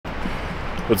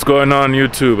What's going on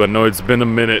YouTube? I know it's been a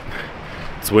minute.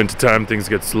 It's winter time, things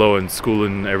get slow, and school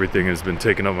and everything has been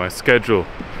taking up my schedule.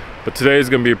 But today is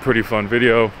going to be a pretty fun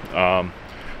video. I'm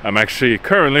actually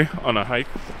currently on a hike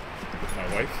with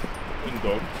my wife and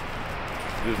dog.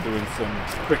 Just doing some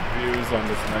quick views on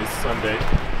this nice Sunday.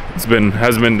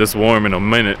 Hasn't been this warm in a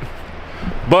minute.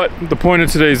 But the point of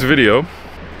today's video,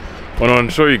 what I want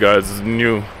to show you guys is the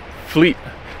new Fleet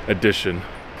edition.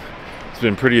 It's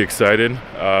been pretty excited.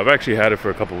 I've actually had it for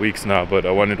a couple weeks now, but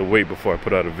I wanted to wait before I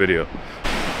put out a video.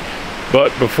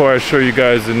 But before I show you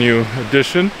guys the new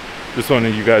edition, just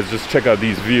wanted you guys just check out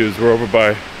these views. We're over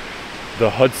by the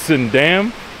Hudson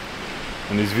Dam,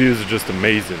 and these views are just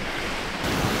amazing.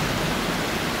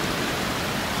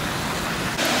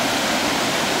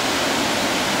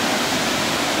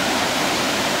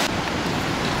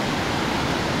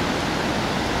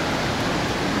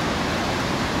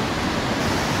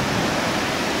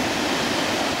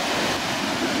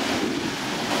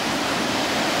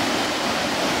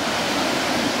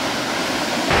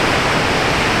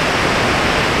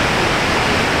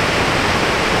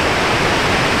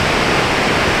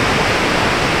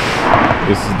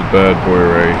 This is the bad boy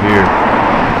right here.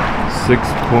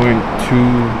 6.2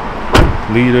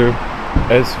 liter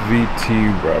SVT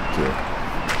Raptor.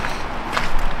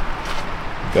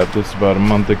 Got this about a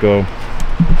month ago.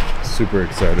 Super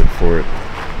excited for it.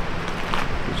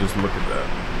 But just look at that.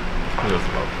 Just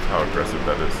how aggressive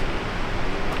that is.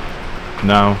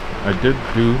 Now, I did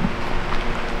do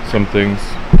some things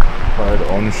prior to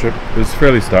ownership. It was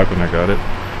fairly stock when I got it.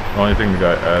 The only thing that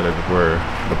got added were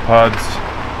the pods.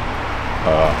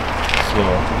 This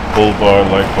little bull bar,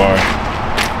 light bar,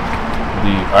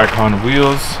 the Icon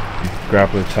wheels,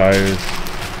 grappler tires.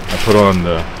 I put on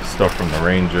the stuff from the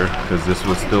Ranger because this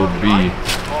will still be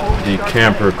the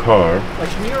camper car.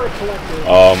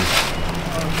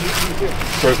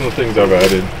 Personal things I've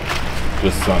added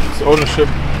just since ownership.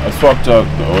 I swapped out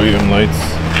the OEM lights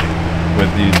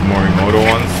with these Morimoto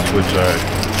ones, which I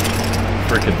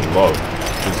freaking love.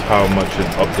 Just how much it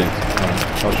updates.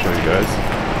 I'll show you guys.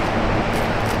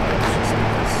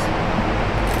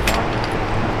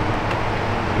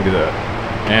 Look at that.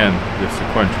 And the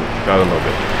sequential. Gotta love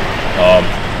it.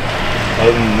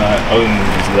 Other than that, other than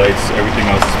these lights, everything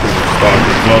else is pretty much stock.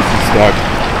 It's mostly stock.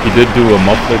 He did do a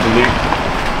muffler delete,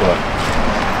 but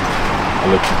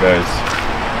I'll let you guys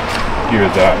hear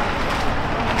that.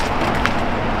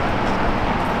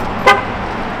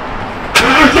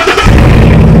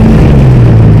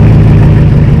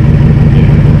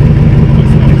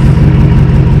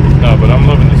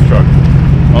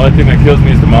 The only thing that kills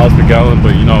me is the miles per gallon,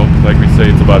 but you know, like we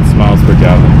say, it's about miles per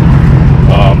gallon.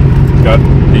 Got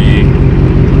the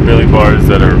Billy bars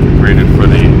that are rated for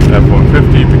the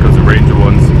F-150 because the Ranger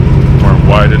ones weren't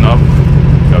wide enough.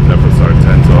 Got the FSR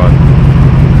 10s on.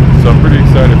 So I'm pretty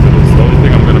excited for this. The only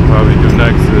thing I'm going to probably do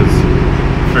next is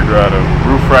figure out a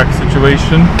roof rack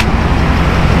situation.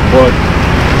 But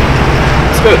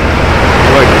it's good.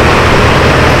 I like it.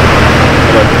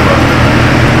 I like it a lot.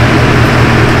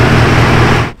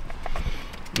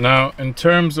 Now, in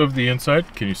terms of the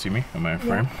inside, can you see me? Am I in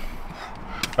frame?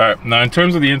 Yeah. Alright, now in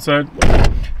terms of the inside,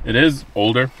 it is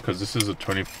older because this is a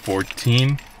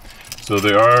 2014. So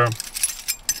there are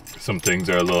some things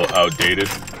that are a little outdated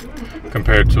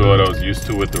compared to what I was used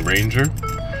to with the Ranger.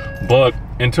 But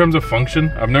in terms of function,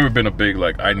 I've never been a big,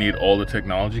 like, I need all the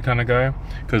technology kind of guy.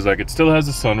 Because, like, it still has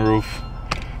a sunroof,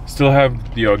 still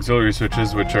have the auxiliary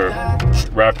switches, which are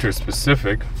Raptor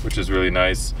specific, which is really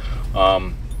nice.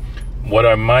 What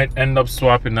I might end up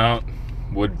swapping out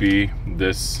would be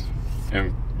this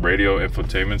radio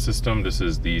infotainment system. This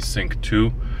is the Sync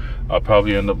 2. I'll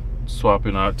probably end up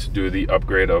swapping out to do the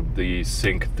upgrade of the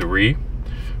Sync 3,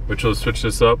 which will switch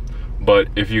this up. But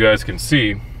if you guys can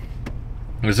see,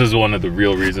 this is one of the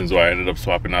real reasons why I ended up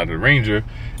swapping out the Ranger,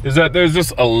 is that there's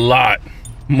just a lot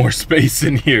more space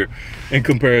in here in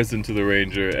comparison to the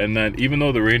Ranger. And that even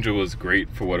though the Ranger was great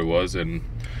for what it was, and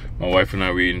my wife and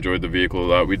I, we enjoyed the vehicle a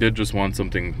lot, we did just want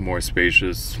something more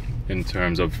spacious in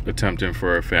terms of attempting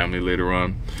for our family later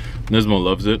on. Nismo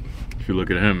loves it. If you look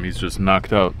at him, he's just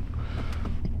knocked out.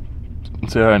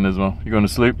 Say hi, Nismo. You going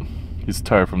to sleep? He's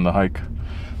tired from the hike.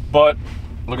 But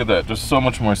look at that, just so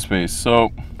much more space.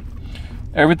 So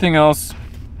everything else,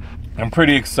 I'm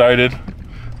pretty excited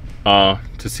to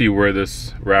see where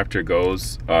this Raptor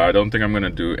goes. I don't think I'm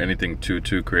gonna do anything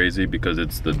too crazy because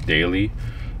it's the daily.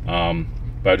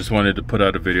 But I just wanted to put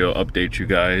out a video, update you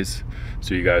guys,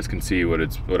 so you guys can see what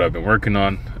I've been working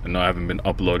on. I know I haven't been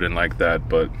uploading like that,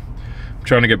 but I'm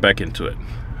trying to get back into it.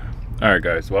 Alright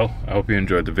guys, well, I hope you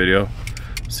enjoyed the video.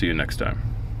 See you next time.